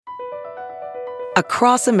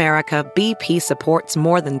Across America, BP supports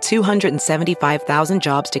more than 275,000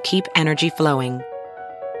 jobs to keep energy flowing.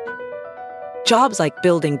 Jobs like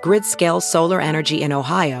building grid-scale solar energy in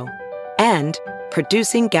Ohio and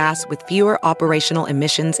producing gas with fewer operational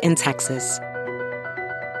emissions in Texas.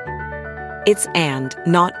 It's and,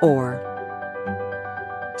 not or.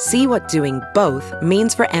 See what doing both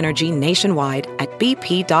means for energy nationwide at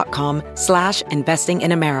bp.com/investing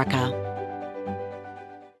in America.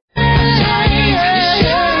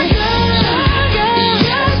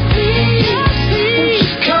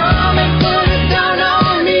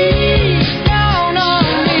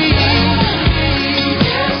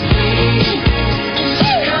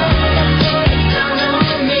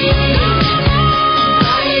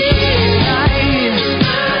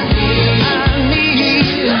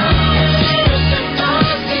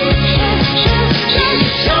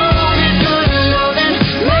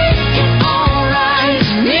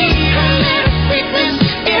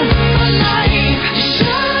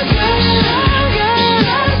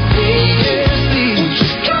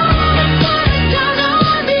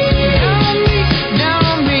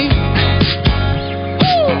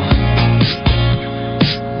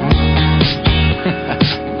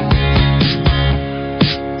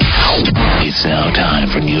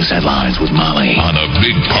 Headlines with Molly on a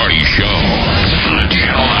Big Party Show on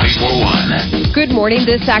Channel 94.1. Good morning.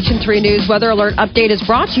 This Action 3 News weather alert update is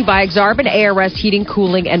brought to you by Exarban ARS Heating,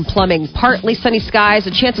 Cooling, and Plumbing. Partly sunny skies,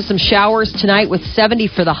 a chance of some showers tonight with 70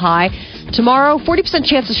 for the high. Tomorrow, 40%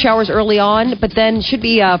 chance of showers early on, but then should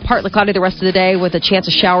be partly cloudy the rest of the day with a chance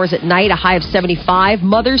of showers at night, a high of 75.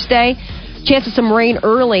 Mother's Day, chance of some rain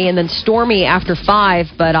early and then stormy after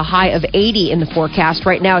 5, but a high of 80 in the forecast.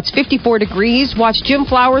 Right now, it's 54 degrees. Watch Jim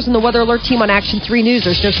Flowers and the Weather Alert team on Action 3 News.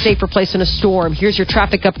 There's no safer place in a storm. Here's your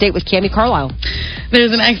traffic update with Cammie Carlisle.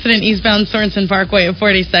 There's an accident eastbound Sorensen Parkway at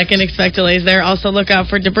 42nd. Expect delays there. Also look out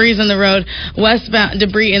for debris in the road westbound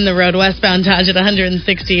Dodge at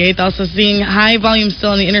 168th. Also seeing high volume still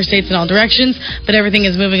on the interstates in all directions, but everything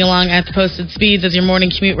is moving along at the posted speeds as your morning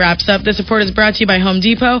commute wraps up. This report is brought to you by Home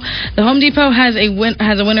Depot. The Home Depot has a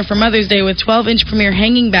winner for Mother's Day with 12-inch premier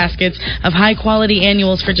hanging baskets of high-quality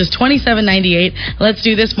annuals for just $27.98. Let's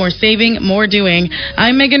do this. More saving, more doing.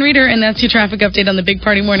 I'm Megan Reeder, and that's your traffic update on the Big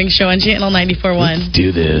Party Morning Show on Channel 94.1. Let's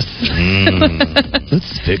do this.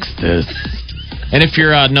 Let's fix this. And if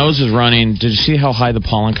your nose is running, did you see how high the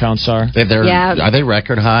pollen counts are? Are they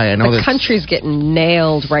record high? I know the country's getting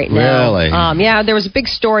nailed right now. Really? There was a big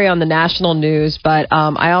story on the national news, but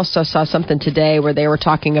I also saw something today where they were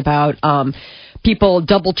talking about people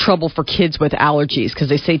double trouble for kids with allergies because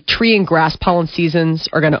they say tree and grass pollen seasons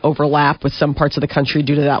are going to overlap with some parts of the country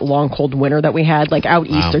due to that long, cold winter that we had. Like out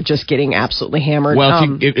east, they're just getting absolutely hammered.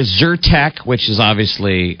 Well, it's Zyrtec, which is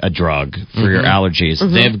obviously a drug for your allergies.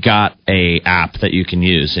 They've got a app that you can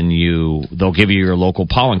use, and they'll give you your local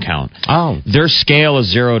pollen count. Oh. Their scale is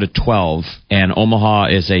 0 to 12, and Omaha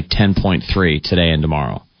is a 10.3 today and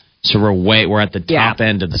tomorrow. So we're at the top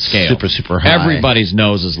end of the scale. Super, super high. Everybody's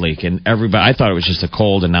nose is leaking. I thought it was just a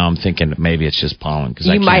cold, and now I'm thinking maybe it's just pollen.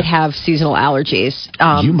 You might have seasonal allergies.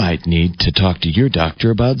 You might need to talk to your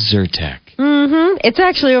doctor about Zyrtec. It's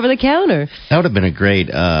actually over the counter. That would have been a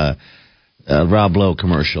great Rob Lowe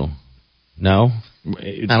commercial. No?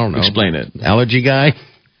 I don't know. Explain it. Allergy guy?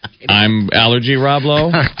 I'm Allergy Rob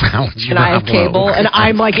Lowe. And I have cable. And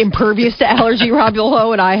I'm like impervious to allergy Rob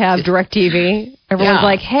Lowe, and I have DirecTV. Everyone's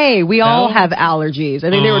like, hey, we all have allergies. I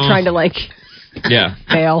think they were trying to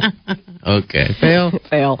fail. Okay. Fail.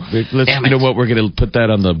 You know what? We're going to put that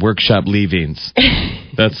on the workshop leavings.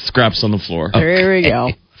 That's scraps on the floor. There we go.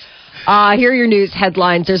 Here are your news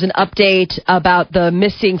headlines. There's an update about the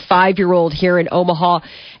missing 5-year-old here in Omaha.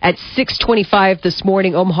 At 6:25 this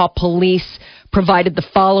morning, Omaha police provided the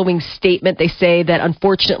following statement. They say that,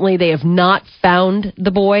 unfortunately, they have not found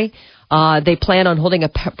the boy. They plan on holding a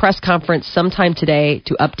press conference sometime today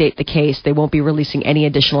to update the case. They won't be releasing any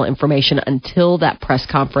additional information until that press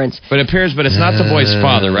conference. But it's not the boy's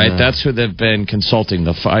father, right? That's who they've been consulting.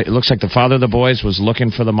 It looks like the father of the boys was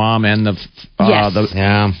looking for the mom and the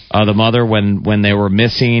mother when they were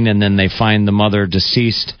missing, and then they find the mother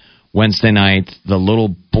deceased Wednesday night, the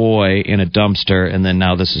little boy in a dumpster, and then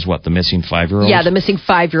now this is the missing 5-year-old? Yeah, the missing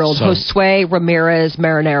 5-year-old, Josue Ramirez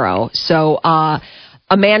Marinero. So a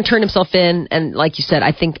man turned himself in, and like you said,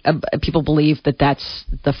 I think people believe that that's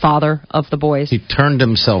the father of the boys. He turned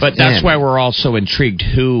himself in. But that's why we're all so intrigued.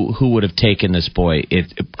 Who would have taken this boy?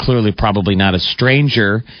 It clearly probably not a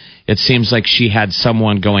stranger. It seems like she had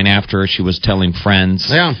someone going after her. She was telling friends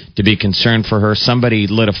to be concerned for her. Somebody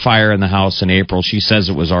lit a fire in the house in April. She says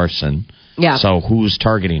it was arson. Yeah. So who's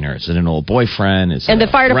targeting her? Is it an old boyfriend? Is and it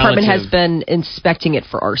the fire department relative? has been inspecting it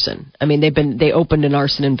for arson. I mean, they opened an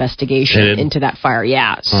arson investigation into that fire.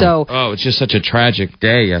 Yeah. So. Oh, it's just such a tragic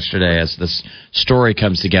day yesterday as this story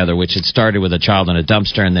comes together, which had started with a child in a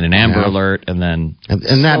dumpster and then an Amber Alert and then.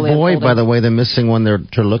 And that boy, by the way, the missing one they're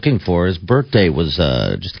looking for, his birthday was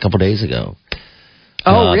just a couple days ago.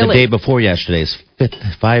 Oh, really? The day before yesterday's fifth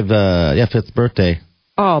birthday.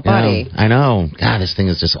 Oh, buddy. Yeah, I know. God, this thing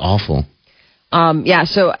is just awful.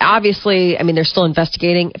 So obviously, I mean, they're still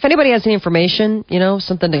investigating. If anybody has any information,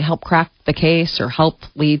 something to help crack the case or help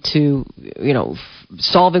lead to,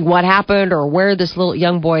 solving what happened or where this little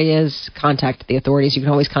young boy is, contact the authorities. You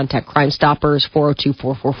can always contact Crime Stoppers,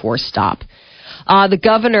 402-444-STOP. The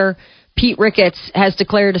governor, Pete Ricketts, has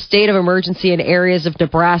declared a state of emergency in areas of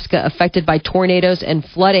Nebraska affected by tornadoes and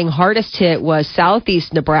flooding. Hardest hit was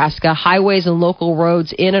southeast Nebraska. Highways and local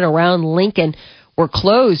roads in and around Lincoln were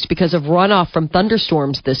closed because of runoff from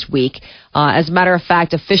thunderstorms this week. As a matter of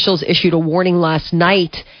fact, officials issued a warning last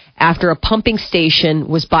night after a pumping station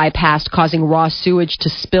was bypassed, causing raw sewage to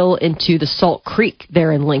spill into the Salt Creek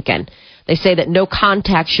there in Lincoln. They say that no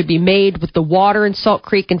contact should be made with the water in Salt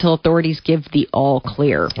Creek until authorities give the all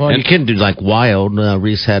clear. Well, you can do like wild.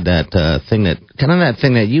 Reese had that thing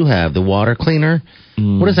that you have, the water cleaner.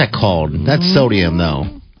 What is that called? That's sodium,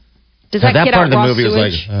 though. Does that get part out of the movie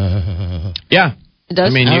sewage? was like, yeah. It does?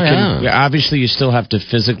 I mean, obviously you still have to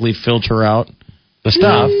physically filter out the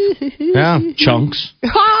stuff. Chunks.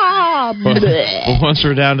 But once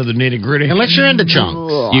we're down to the nitty gritty, unless you're into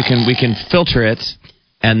chunks, we can filter it,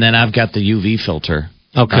 and then I've got the UV filter.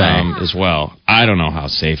 As well. I don't know how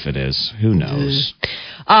safe it is. Who knows?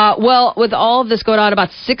 Well, with all of this going on,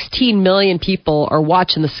 about 16 million people are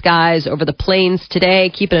watching the skies over the plains today,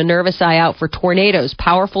 keeping a nervous eye out for tornadoes.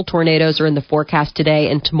 Powerful tornadoes are in the forecast today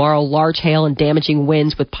and tomorrow. Large hail and damaging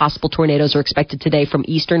winds with possible tornadoes are expected today from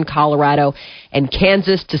eastern Colorado and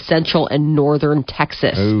Kansas to central and northern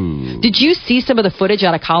Texas. Ooh. Did you see some of the footage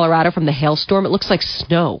out of Colorado from the hailstorm? It looks like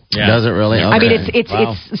snow. Yeah. Does it really? Okay. I mean,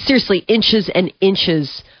 it's seriously inches and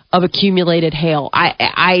inches of accumulated hail.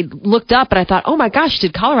 I looked up and I thought, oh my gosh,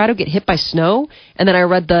 did Colorado get hit by snow? And then I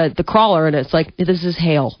read the crawler and it's like, this is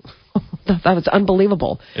hail. That was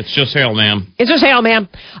unbelievable. It's just hail, ma'am. It's just hail, ma'am.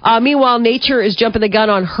 Meanwhile, nature is jumping the gun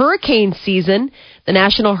on hurricane season. The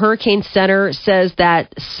National Hurricane Center says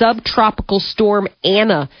that subtropical storm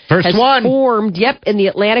Anna has formed, in the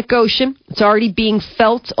Atlantic Ocean. It's already being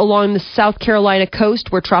felt along the South Carolina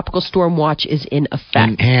coast where tropical storm watch is in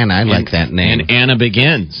effect. And I like that name. And Anna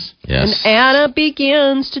begins. Yes. And Anna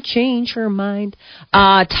begins to change her mind.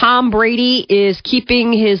 Tom Brady is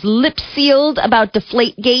keeping his lips sealed about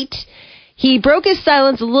Deflategate. He broke his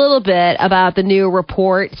silence a little bit about the new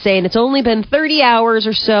report, saying it's only been 30 hours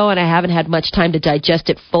or so, and I haven't had much time to digest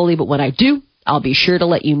it fully, but when I do, I'll be sure to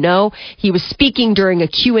let you know. He was speaking during a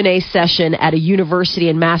Q&A session at a university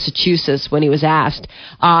in Massachusetts when he was asked.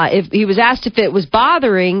 If it was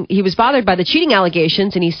bothering, he was bothered by the cheating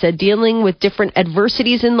allegations, and he said dealing with different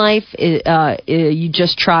adversities in life, you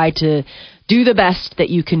just try to do the best that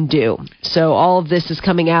you can do. So all of this is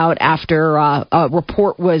coming out after a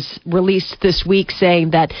report was released this week saying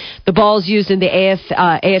that the balls used in the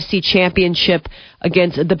AFC Championship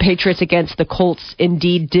against the Patriots against the Colts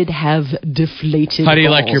indeed did have deflated How do you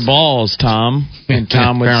balls. like your balls, Tom? And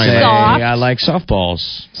Tom would say, Soft. I like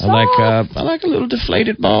softballs. I like a little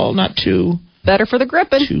deflated ball, not too... Better for the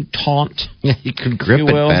gripping. Too taut. Yeah, you could grip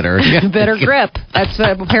it better. Better grip. That's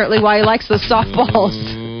apparently why he likes the softballs.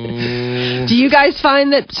 Do you guys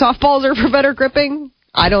find that softballs are for better gripping?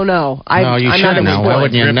 I don't know. I'm not in sport. Why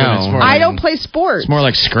wouldn't you know? I don't play sports. It's more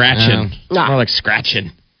like scratching. It's more like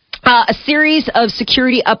scratching. A series of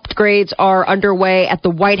security upgrades are underway at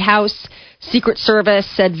the White House. Secret Service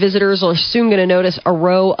said visitors are soon going to notice a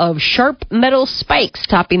row of sharp metal spikes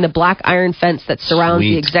topping the black iron fence that surrounds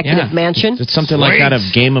the executive mansion. It's something like that of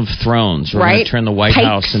Game of Thrones. We're going to turn the White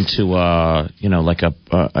House into, like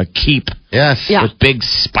a keep. Yes. Yeah. With big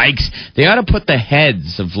spikes. They ought to put the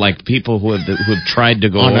heads of like people who have tried to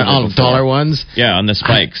go on over the dollar ones. Yeah, on the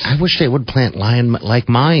spikes. I wish they would plant lion-like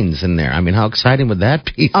mines in there. I mean, how exciting would that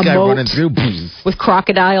be? A guy moat running through with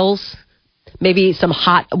crocodiles. Maybe some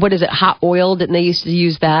hot oil? Didn't they used to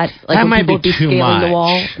use that? Like that when might people be too scaling much. The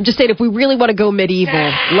wall. I'm just saying, if we really want to go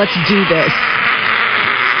medieval, let's do this.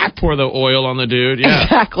 Pour the oil on the dude. Yeah,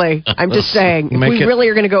 exactly. I'm just saying, if we really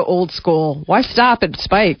are going to go old school, why stop at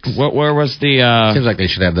spikes? Where was the? Seems like they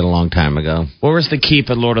should have that a long time ago. Where was the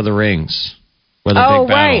keep at Lord of the Rings? Where the big battle?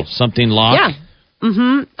 Right. Something Lock. Yeah.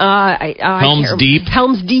 Helms Deep.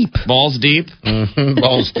 Helms Deep. Balls deep.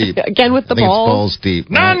 Balls deep. Again with the balls. Balls deep.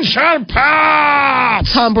 None shall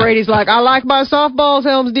pass. Tom Brady's like, I like my softballs,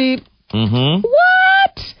 Helms Deep. Mm-hmm.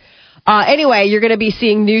 What? Anyway, you're going to be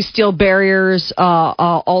seeing new steel barriers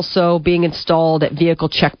also being installed at vehicle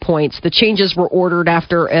checkpoints. The changes were ordered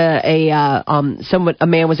after a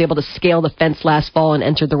man was able to scale the fence last fall and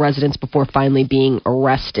entered the residence before finally being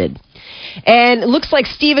arrested. And it looks like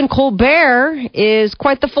Stephen Colbert is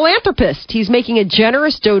quite the philanthropist. He's making a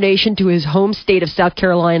generous donation to his home state of South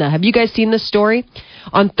Carolina. Have you guys seen this story?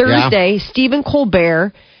 On Thursday, Stephen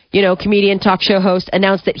Colbert, comedian, talk show host,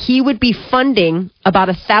 announced that he would be funding about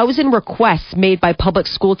 1,000 requests made by public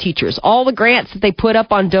school teachers. All the grants that they put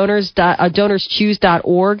up on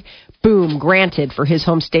donorschoose.org, boom, granted for his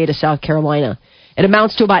home state of South Carolina. It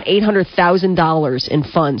amounts to about $800,000 in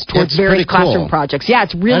funds towards various classroom projects. Yeah,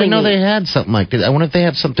 it's really I didn't know they had something like that. I wonder if they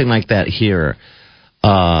have something like that here.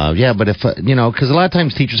 But if, because a lot of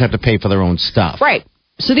times teachers have to pay for their own stuff. Right.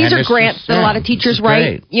 So these are grants that a lot of teachers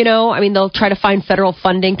write. They'll try to find federal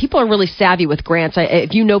funding. People are really savvy with grants.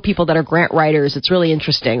 If you know people that are grant writers, it's really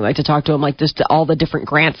interesting. Like to talk to them, like just all the different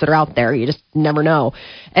grants that are out there. You just never know.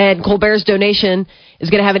 And Colbert's donation is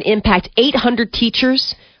going to have an impact. 800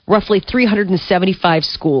 teachers, roughly 375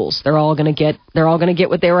 schools. They're all going to get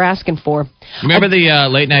what they were asking for. Remember the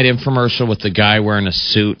late night infomercial with the guy wearing a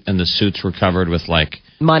suit and the suits were covered with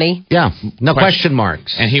money? Yeah, no question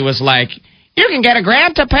marks. And he was like, you can get a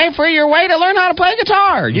grant to pay for your way to learn how to play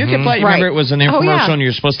guitar. You can play. Remember, it was an infomercial, and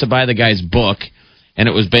you're supposed to buy the guy's book, and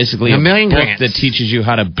it was basically a million book grants that teaches you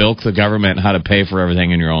how to bilk the government, how to pay for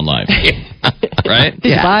everything in your own life. Right?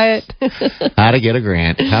 Buy it. How to get a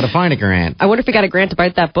grant. How to find a grant. I wonder if he got a grant to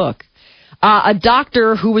write that book. A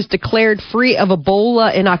doctor who was declared free of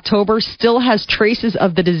Ebola in October still has traces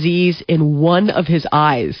of the disease in one of his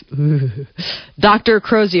eyes. Dr.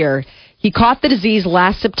 Crozier. He caught the disease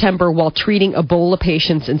last September while treating Ebola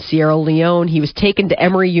patients in Sierra Leone. He was taken to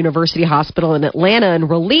Emory University Hospital in Atlanta and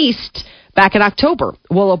released back in October.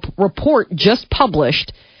 Well, a report just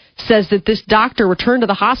published says that this doctor returned to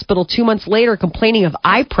the hospital 2 months later complaining of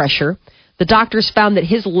eye pressure. The doctors found that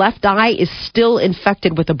his left eye is still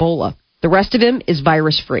infected with Ebola. The rest of him is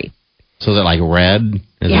virus-free. So they're like red?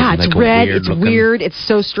 It's red. It's weird. It's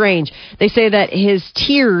so strange. They say that his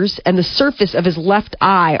tears and the surface of his left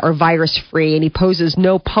eye are virus-free, and he poses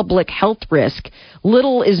no public health risk.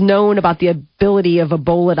 Little is known about the ability of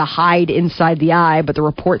Ebola to hide inside the eye, but the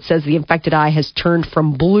report says the infected eye has turned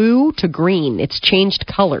from blue to green. It's changed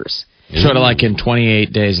colors. Sort of like in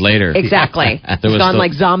 28 Days Later. Exactly. It's gone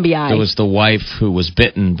like zombie eye. There was the wife who was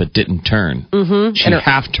bitten but didn't turn. Mm-hmm. She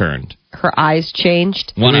half turned. Her eyes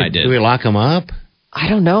changed. One eye did. Do we lock him up? I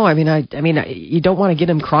don't know. I mean, you don't want to get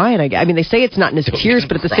him crying. I mean, they say it's not in his tears,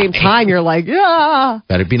 but at the same time, you're like, yeah.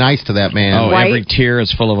 Better be nice to that man. Oh, right? Every tear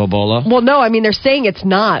is full of Ebola? Well, no, I mean, they're saying it's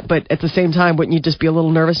not, but at the same time, wouldn't you just be a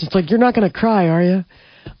little nervous? It's like, you're not going to cry, are you?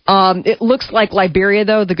 It looks like Liberia,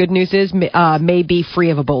 though, the good news is, may be free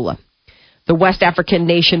of Ebola. The West African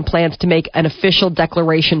nation plans to make an official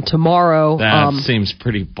declaration tomorrow. That seems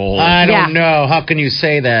pretty bold. I don't know. How can you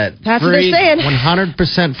say that? That's what they're saying.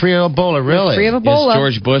 100% free of Ebola, really? Free of Ebola. Is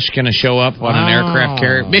George Bush going to show up on an aircraft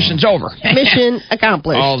carrier? Mission's over. Mission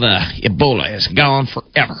accomplished. All the Ebola is gone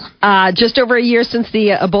forever. Just over a year since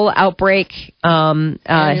the Ebola outbreak you don't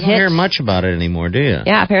hear much about it anymore, do you?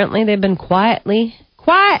 Yeah, apparently they've been quietly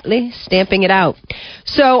stamping it out.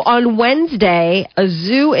 So on Wednesday, a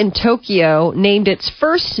zoo in Tokyo named its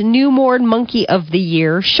first newborn monkey of the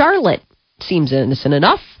year Charlotte. Seems innocent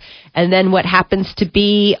enough. And then what happens to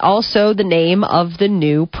be also the name of the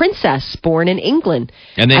new princess born in England.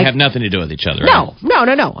 And they have nothing to do with each other, right?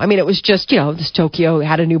 No. I mean, it was just, this Tokyo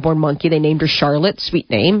had a newborn monkey. They named her Charlotte. Sweet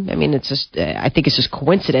name. I mean, it's just, I think it's just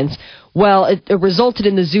coincidence. Well, it resulted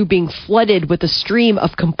in the zoo being flooded with a stream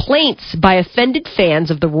of complaints by offended fans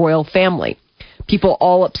of the royal family. People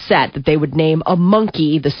all upset that they would name a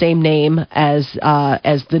monkey the same name as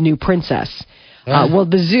the new princess. Well,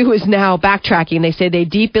 the zoo is now backtracking. They say they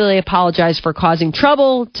deeply apologize for causing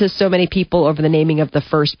trouble to so many people over the naming of the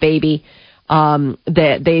first baby.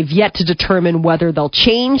 They've yet to determine whether they'll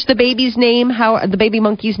change the baby's name, the baby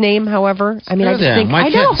monkey's name. However, I mean, I just think I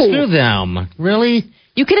know. Screw them. Really?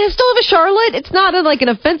 You can still have a Charlotte. It's not like an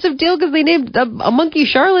offensive deal because they named a monkey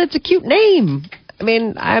Charlotte. It's a cute name. I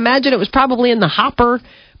mean, I imagine it was probably in the hopper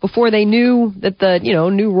before they knew that the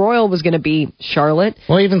new royal was going to be Charlotte.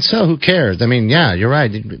 Well, even so, who cares? I mean, yeah, you're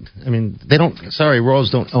right. I mean, royals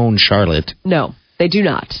don't own Charlotte. No. They do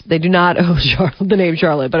not. They do not owe the name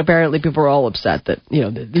Charlotte, but apparently people are all upset that,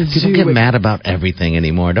 people get mad about everything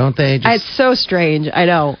anymore, don't they? It's so strange. I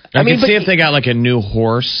know. I mean, see if they got like a new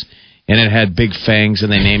horse and it had big fangs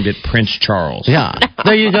and they named it Prince Charles. Yeah.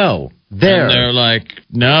 There you go. There. And they're like,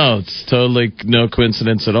 no, it's totally no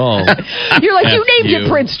coincidence at all. You're like, you named it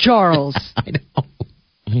Prince Charles. I know.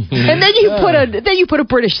 And then you put a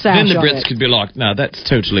British sash on it. Then the Brits could be like, no, that's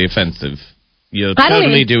totally offensive. You're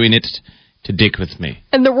totally doing it to dick with me.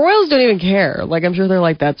 And the Royals don't even care. Like, I'm sure they're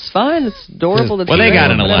like, that's fine. It's adorable. Well, they got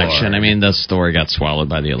an election. I mean, the story got swallowed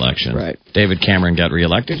by the election. Right. David Cameron got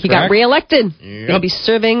reelected. He got reelected. Yep. He'll be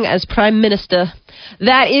serving as prime minister.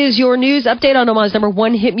 That is your news update on Omaha's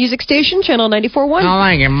 #1 hit music station, Channel 94.1. Oh,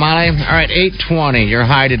 thank you, Molly. All right, 8:20. Your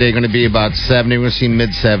high today going to be about 70. We're going to see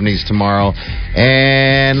mid-70s tomorrow.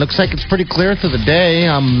 And looks like it's pretty clear through the day.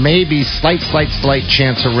 Maybe slight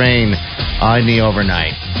chance of rain in the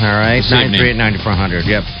overnight. All right, 938 9400.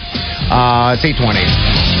 Yep. It's 8:20.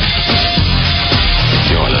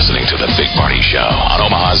 You're listening to The Big Party Show on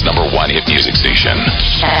Omaha's #1 hit music station.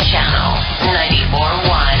 Channel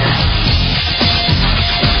 94.1.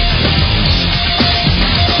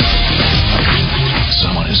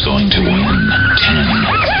 Someone is going to win $10,000.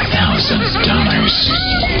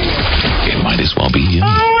 It might as well be you.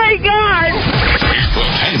 Oh, my God. It's the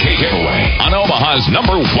 10K giveaway on Omaha's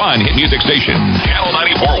 #1 hit music station, Channel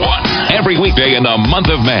 94.1. Every weekday in the month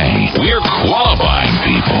of May, we're qualifying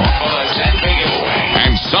people for the 10K giveaway.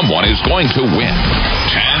 And someone is going to win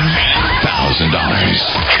 $10,000.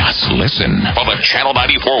 Just listen for the Channel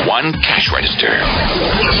 94.1 cash register.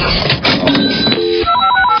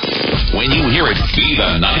 When you hear it, be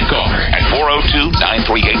the ninth caller at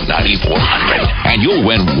 402-938-9400. And you'll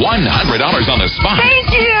win $100 on the spot.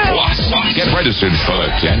 Thank you. Plus, get registered for the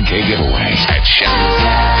 10K giveaway at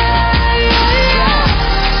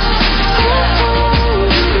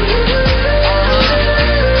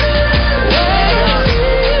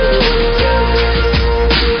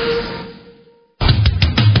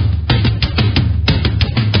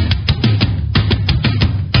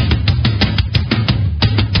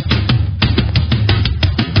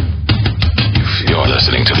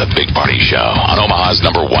listening to The Big Party Show on Omaha's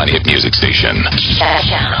 #1 hit music station.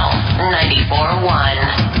 Channel 94.1.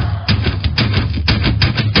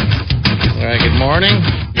 All right, good morning.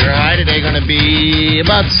 Your high today going to be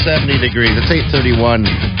about 70 degrees. It's 8:31.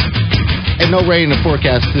 And no rain in the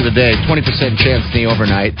forecast through the day. 20% chance in the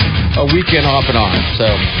overnight. A weekend off and on.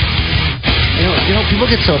 So, people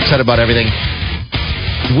get so upset about everything.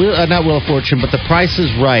 Not Wheel of Fortune, but The Price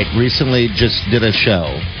is Right recently just did a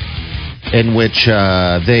show in which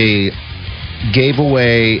they gave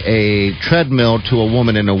away a treadmill to a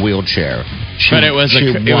woman in a wheelchair. But it was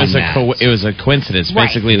a coincidence. Right.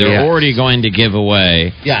 Basically, they're already going to give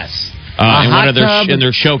away. Yes. In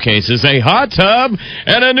their showcases, a hot tub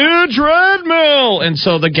and a new treadmill. And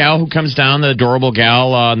so the gal who comes down, the adorable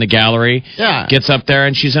gal in the gallery, gets up there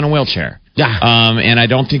and she's in a wheelchair. Yeah. And I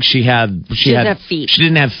don't think she didn't have feet. She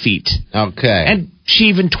didn't have feet. Okay. And she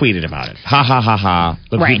even tweeted about it. Ha ha ha ha.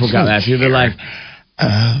 But people got that. They're like,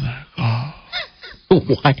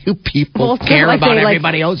 why do people care about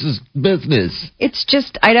everybody else's business? It's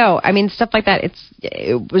just, I know. I mean, stuff like that.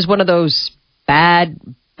 It was one of those bad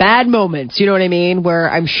moments. You know what I mean? Where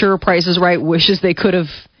I'm sure Price is Right wishes they could have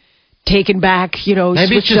taken back,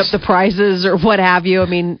 switched up the prizes or what have you. I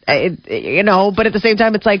mean, but at the same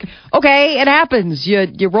time, it's like, okay, it happens.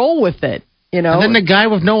 You roll with it, And then the guy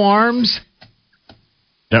with no arms?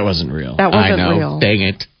 That wasn't real. That wasn't real. real. Dang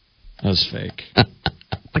it. That was fake.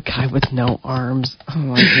 The guy with no arms. Oh,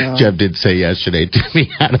 my God. Jeff did say yesterday to me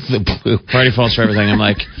out of the blue. Party falls for everything. I'm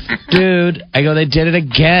like, dude, they did it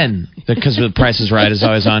again. Because The Price is Right is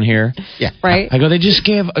always on here. Yeah. Right. I go, they just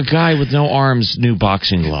gave a guy with no arms new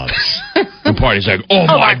boxing gloves. And Party's like, oh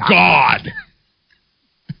my God.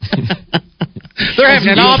 They're having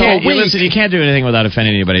an awful week. Listen, you can't do anything without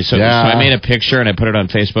offending anybody. So I made a picture and I put it on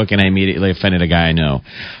Facebook and I immediately offended a guy I know.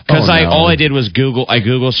 Because all I did was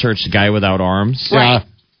Google searched guy without arms. Right.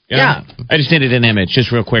 Yeah. I just needed an image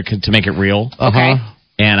just real quick to make it real. Okay.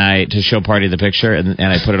 And to show Party the picture, and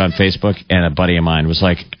I put it on Facebook, and a buddy of mine was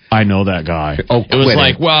like, I know that guy. Oh, it was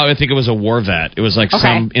like, well, I think it was a war vet. It was like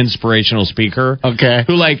some inspirational speaker. Okay.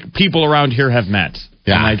 Who, people around here have met.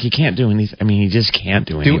 Yeah. And, you can't do anything. I mean, you just can't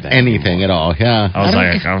do anything. Do anything at all, yeah. I was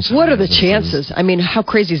like, what are the chances? I mean, how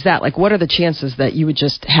crazy is that? What are the chances that you would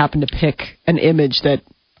just happen to pick an image that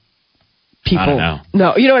people... I don't know.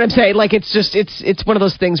 No, you know what I'm saying? It's just, it's one of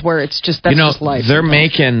those things where it's just, that's just life. They're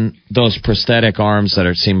making those prosthetic arms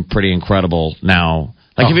that seem pretty incredible now.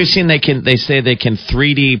 Have you seen they say they can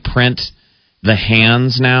 3D print the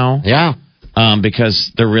hands now? Yeah.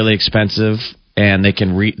 because they're really expensive and they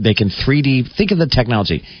can 3D. Think of the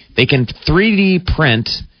technology. They can 3D print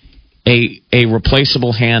a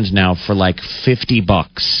replaceable hand now for like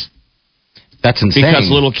 $50. That's insane. Because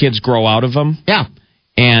little kids grow out of them. Yeah.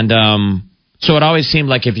 And so it always seemed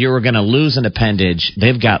like if you were going to lose an appendage,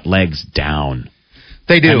 they've got legs down.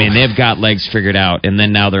 They do. I mean, they've got legs figured out, and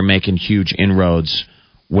then now they're making huge inroads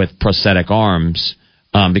with prosthetic arms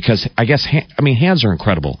because I guess, hands are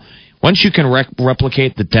incredible. Once you can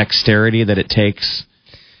replicate the dexterity that it takes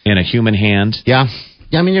in a human hand. Yeah.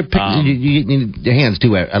 Yeah, I mean, your hands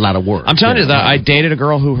do a lot of work. I'm telling you that I dated a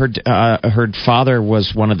girl who her father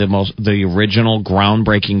was one of the original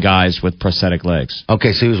groundbreaking guys with prosthetic legs.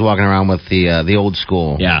 Okay, so he was walking around with the old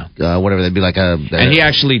school. Yeah, whatever they'd be like and he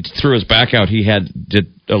actually threw his back out. He did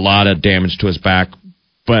a lot of damage to his back,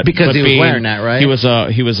 but he was wearing that, right? He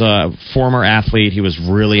was a former athlete. He was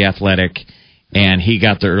really athletic, and he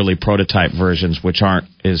got the early prototype versions, which aren't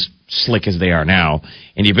as slick as they are now,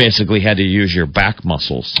 and you basically had to use your back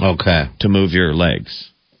muscles to move your legs.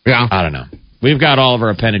 Yeah. I don't know. We've got all of our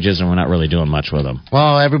appendages, and we're not really doing much with them.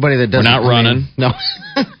 Well, everybody that doesn't... We're not running. No.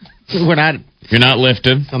 We're not... You're not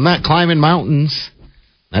lifting. I'm not climbing mountains.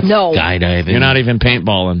 That's no. skydiving. You're not even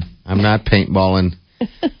paintballing. I'm not paintballing.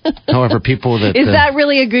 However, people that... Is that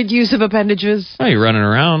really a good use of appendages? Oh, you're running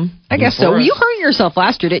around. I guess so. You hurt yourself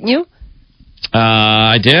last year, didn't you?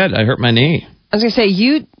 I did. I hurt my knee. I was going to say,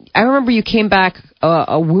 I remember you came back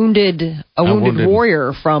a wounded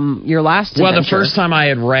warrior from your last adventure. Well, the first time I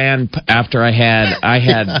had ran after I had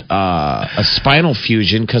a spinal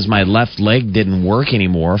fusion because my left leg didn't work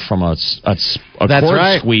anymore from a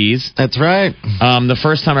cord squeeze. That's right. The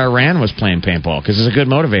first time I ran was playing paintball because it's a good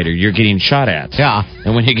motivator. You're getting shot at. Yeah.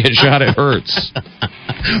 And when you get shot, it hurts.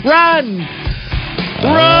 Run!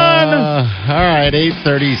 All right,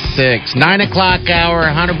 8:36. 9 o'clock hour,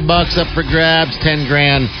 $100 up for grabs,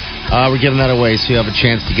 $10,000. We're giving that away, so you have a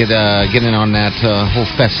chance to get in on that whole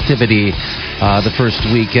festivity the first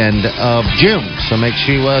weekend of June. So make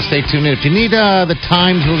sure you stay tuned in. If you need the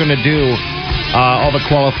times we're going to do all the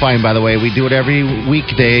qualifying, by the way, we do it every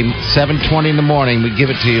weekday, 7:20 in the morning. We give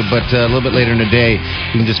it to you, but a little bit later in the day,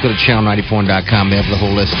 you can just go to channel94.com. They have the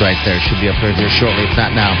whole list right there. Should be up right here shortly, if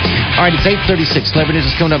not now. All right, it's 8:36. Celebrity News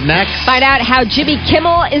is coming up next. Find out how Jimmy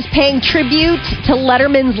Kimmel is paying tribute to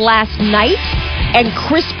Letterman's last night. And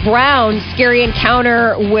Chris Brown's scary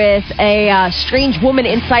encounter with a strange woman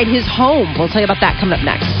inside his home. We'll tell you about that coming up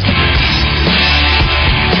next.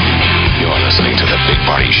 You're listening to The Big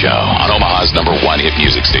Party Show on Omaha's #1 hit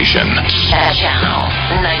music station. Channel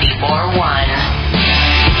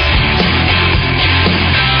 94.1.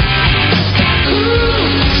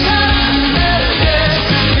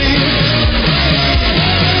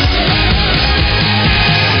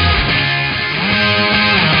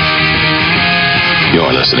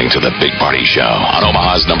 You're listening to The Big Party Show on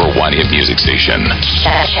Omaha's #1 hit music station.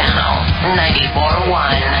 Channel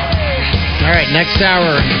 94.1. All right, next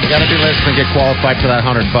hour, you got to be listening, get qualified for that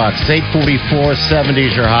 $100. It's 8:44,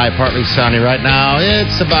 70s your high, partly sunny right now.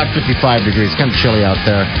 It's about 55 degrees, kind of chilly out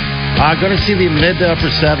there. Going to see the mid to upper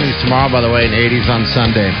 70s tomorrow, by the way, and 80s on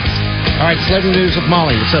Sunday. All right, celebrity news with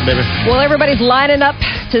Molly. What's up, baby? Well, everybody's lining up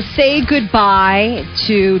to say goodbye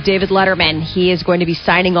to David Letterman. He is going to be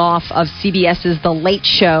signing off of CBS's The Late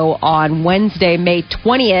Show on Wednesday, May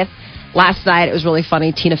 20th. Last night, it was really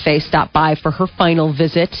funny. Tina Fey stopped by for her final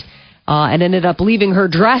visit and ended up leaving her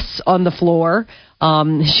dress on the floor.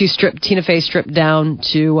 Tina Fey stripped down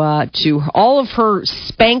to all of her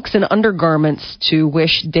Spanx and undergarments to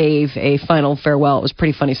wish Dave a final farewell. It was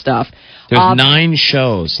pretty funny stuff. There's 9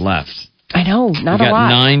 shows left. I know, not a lot.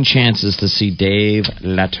 You got 9 chances to see Dave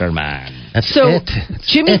Letterman. That's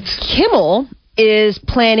Jimmy Kimmel is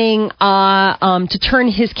planning to turn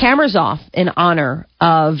his cameras off in honor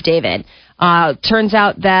of David. Turns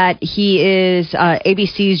out that he is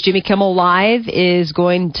ABC's Jimmy Kimmel Live is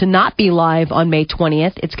going to not be live on May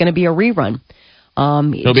 20th. It's going to be a rerun.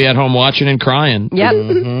 He'll be at home watching and crying. Yep.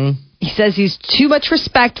 Mm-hmm. He says he's too much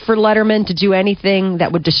respect for Letterman to do anything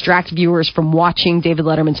that would distract viewers from watching David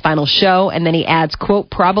Letterman's final show. And then he adds, quote,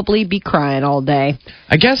 probably be crying all day.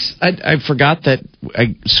 I guess I forgot that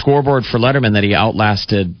scoreboard for Letterman that he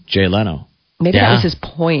outlasted Jay Leno. Maybe that was his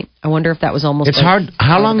point. I wonder if that was almost... It's hard.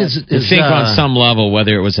 How long is I think on some level,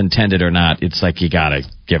 whether it was intended or not, it's like you got to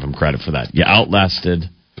give him credit for that. You outlasted...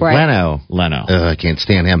 Right. Leno. I can't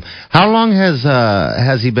stand him. How long has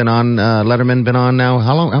he been on? Letterman been on now?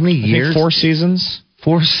 How long? How many years? I think 4 seasons.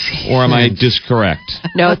 4 seasons. Or am I discorrect?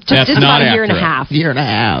 No, it's just about a year and a half. Year and a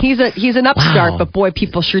half. He's an upstart, but boy,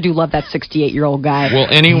 people sure do love that 68-year-old guy. Will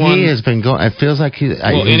anyone? He has been going. It feels like he.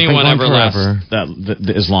 Will anyone ever last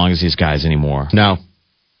as long as these guys anymore? No.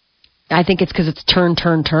 I think it's because it's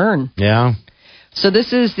turn. Yeah. So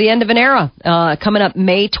this is the end of an era. Coming up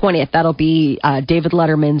May 20th, that'll be David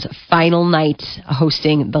Letterman's final night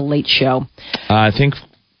hosting The Late Show. I think.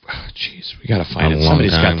 Jeez, we got to find it.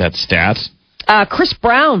 Somebody's got that stat. Chris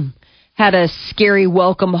Brown had a scary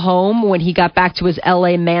welcome home when he got back to his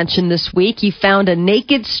L.A. mansion this week. He found a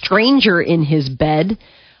naked stranger in his bed.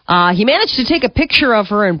 He managed to take a picture of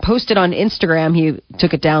her and post it on Instagram. He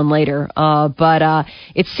took it down later. But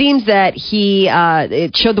it seems that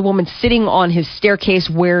it showed the woman sitting on his staircase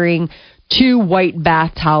wearing 2 white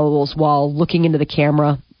bath towels while looking into the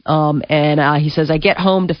camera. And he says, I get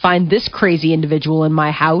home to find this crazy individual in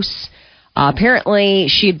my house. Apparently,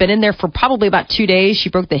 she had been in there for probably about 2 days. She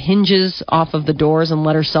broke the hinges off of the doors and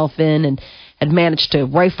let herself in and had managed to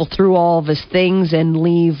rifle through all of his things and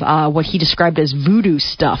leave what he described as voodoo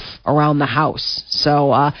stuff around the house.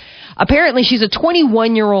 So apparently, she's a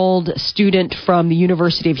 21-year-old student from the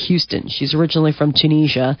University of Houston. She's originally from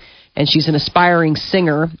Tunisia, and she's an aspiring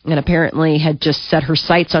singer and apparently had just set her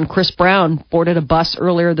sights on Chris Brown, boarded a bus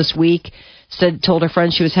earlier this week, told her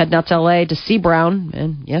friend she was heading out to L.A. to see Brown,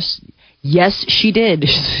 and Yes, she did.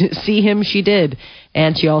 See him, she did.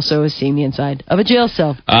 And she also has seen the inside of a jail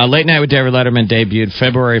cell. Late Night with David Letterman debuted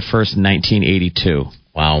February 1st, 1982.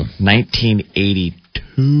 Wow.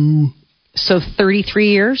 1982. So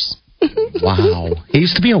 33 years? Wow. He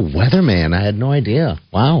used to be a weatherman. I had no idea.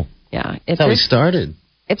 Wow. Yeah. That's how he started.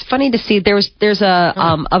 It's funny to see. There's a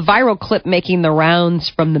viral clip making the rounds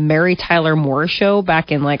from the Mary Tyler Moore Show back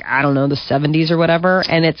in the 70s or whatever,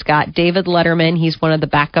 and it's got David Letterman. He's one of the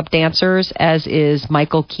backup dancers, as is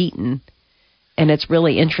Michael Keaton, and it's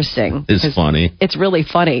really interesting. It's funny. It's really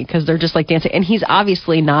funny because they're just dancing, and he's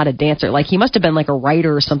obviously not a dancer. He must have been a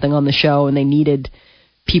writer or something on the show, and they needed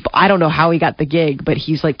people. I don't know how he got the gig, but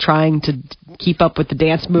he's trying to keep up with the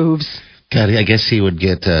dance moves. God, I guess he would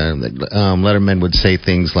get, Letterman would say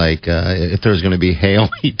things like, if there was going to be hail,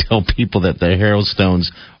 he'd tell people that the hailstones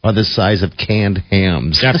are the size of canned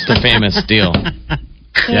hams. That's the famous deal.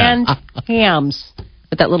 Canned hams.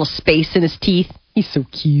 With that little space in his teeth. He's so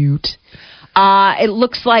cute. It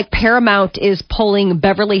looks like Paramount is pulling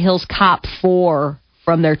Beverly Hills Cop 4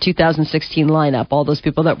 from their 2016 lineup. All those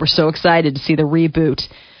people that were so excited to see the reboot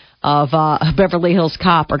of Beverly Hills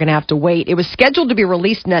Cop are going to have to wait. It was scheduled to be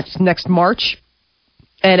released next March,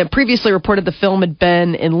 and it previously reported the film had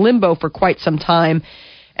been in limbo for quite some time.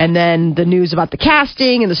 And then the news about the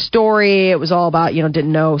casting and the story, it was all about,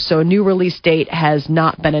 didn't know. So a new release date has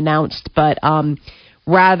not been announced, but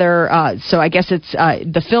Rather, so I guess it's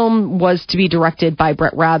the film was to be directed by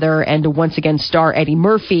Brett Rather and to once again star Eddie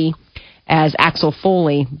Murphy as Axel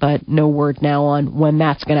Foley, but no word now on when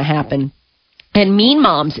that's going to happen. And Mean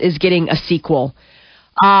Moms is getting a sequel.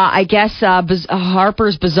 I guess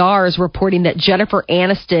Harper's Bazaar is reporting that Jennifer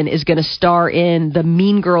Aniston is going to star in the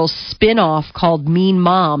Mean Girls spin-off called Mean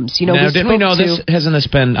Moms. Didn't we know this? Hasn't this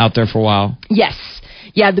been out there for a while? Yes.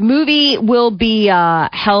 Yeah, the movie will be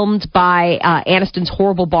helmed by Aniston's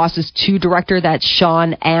Horrible Bosses 2 director, that's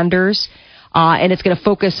Sean Anders. And it's going to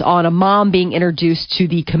focus on a mom being introduced to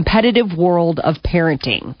the competitive world of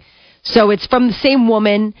parenting. So it's from the same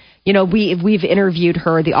woman. We've interviewed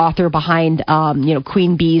her, the author behind,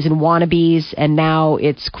 Queen Bees and Wannabes, and now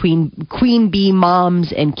it's Queen Bee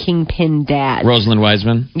Moms and Kingpin Dad. Rosalind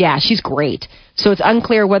Wiseman? Yeah, she's great. So it's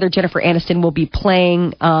unclear whether Jennifer Aniston will be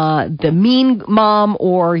playing the mean mom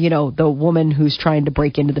or, the woman who's trying to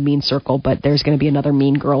break into the mean circle, but there's going to be another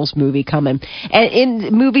Mean Girls movie coming. And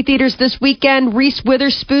in movie theaters this weekend, Reese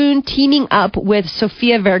Witherspoon teaming up with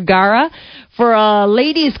Sofia Vergara for a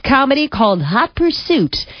ladies' comedy called Hot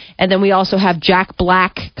Pursuit. And then we also have Jack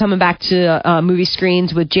Black coming back to movie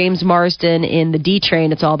screens with James Marsden in The D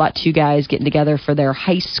Train. It's all about two guys getting together for their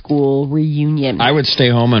high school reunion. I would stay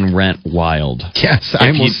home and rent Wild. Yes,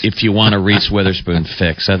 if you want a Reese Witherspoon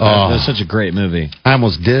fix. That's such a great movie. I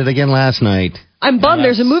almost did it again last night. I'm bummed.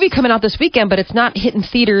 There's a movie coming out this weekend, but it's not hitting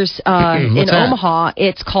theaters in Omaha.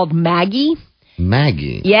 It's called Maggie.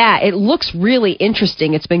 Maggie. Yeah, it looks really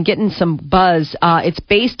interesting. It's been getting some buzz. It's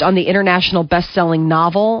based on the international best-selling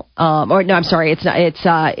novel. It's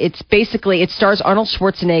not. It's basically, it stars Arnold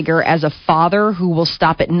Schwarzenegger as a father who will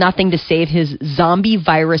stop at nothing to save his zombie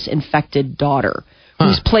virus-infected daughter,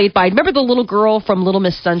 who's played by, remember the little girl from Little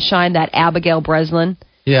Miss Sunshine, that Abigail Breslin?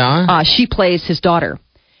 Yeah. She plays his daughter.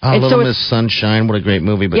 Little Miss Sunshine, what a great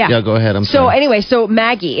movie. But yeah go ahead. Anyway, so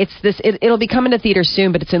Maggie, it's this. It'll be coming to theaters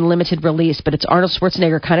soon, but it's in limited release. But it's Arnold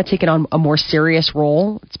Schwarzenegger kind of taking on a more serious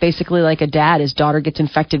role. It's basically like a dad. His daughter gets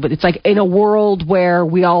infected, but it's like in a world where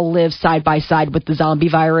we all live side by side with the zombie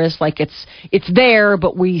virus. Like it's there,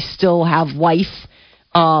 but we still have life.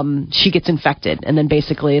 She gets infected, and then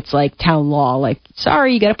basically it's like town law. Like,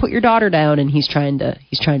 sorry, you got to put your daughter down, and he's trying to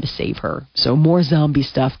save her. So more zombie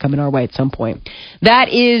stuff coming our way at some point. That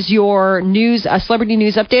is your news, celebrity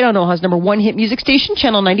news update on Omaha's #1 hit music station,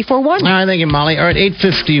 Channel 94.1. All right, thank you, Molly. All right,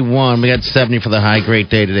 8:51. We got 70 for the high. Great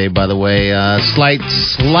day today, by the way. Slight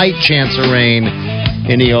chance of rain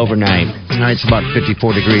in the overnight. All right, it's about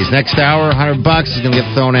 54 degrees. Next hour, $100 is going to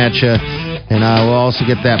get thrown at you. And we'll also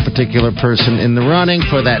get that particular person in the running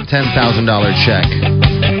for that $10,000 check.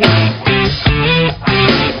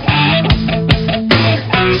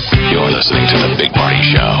 You're listening to The Big Party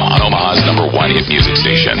Show on Omaha's #1 hit music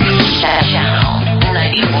station. Channel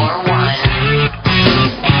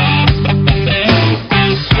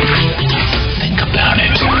 94.1. Think about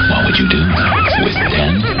it. What would you do with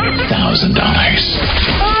 $10,000?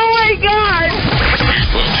 Oh my God!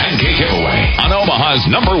 The 10K giveaway on Omaha's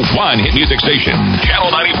 #1 hit music station,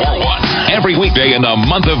 Channel 94.1. Every weekday in the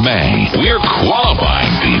month of May, we're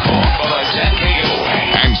qualifying people for the 10K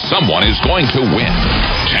giveaway. And someone is going to win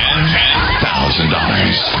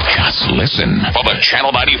 $10,000. Just listen for the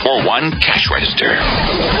Channel 94.1 cash register.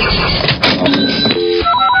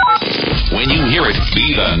 When you hear it,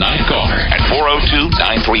 be the ninth caller at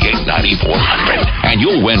 402-938-9400. And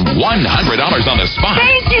you'll win $100 on the spot.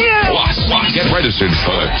 Thank you! Plus, get registered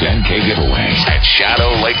for the 10K giveaway at Shadow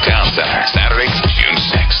Lake Town Center, Saturday, June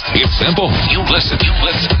 6th. It's simple. You listen.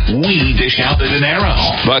 We dish out the dinero.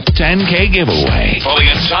 The 10K giveaway for the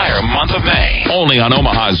entire month of May. Only on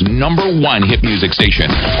Omaha's #1 hit music station,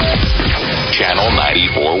 Channel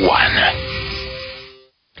 94.1.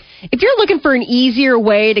 If you're looking for an easier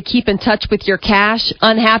way to keep in touch with your cash,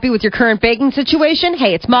 unhappy with your current banking situation,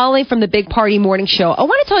 hey, it's Molly from the Big Party Morning Show. I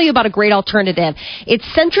want to tell you about a great alternative. It's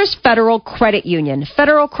Centris Federal Credit Union.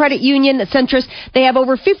 Federal Credit Union, Centris, they have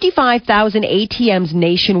over 55,000 ATMs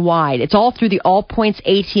nationwide. It's all through the All Points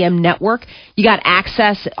ATM network. You got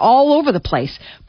access all over the place.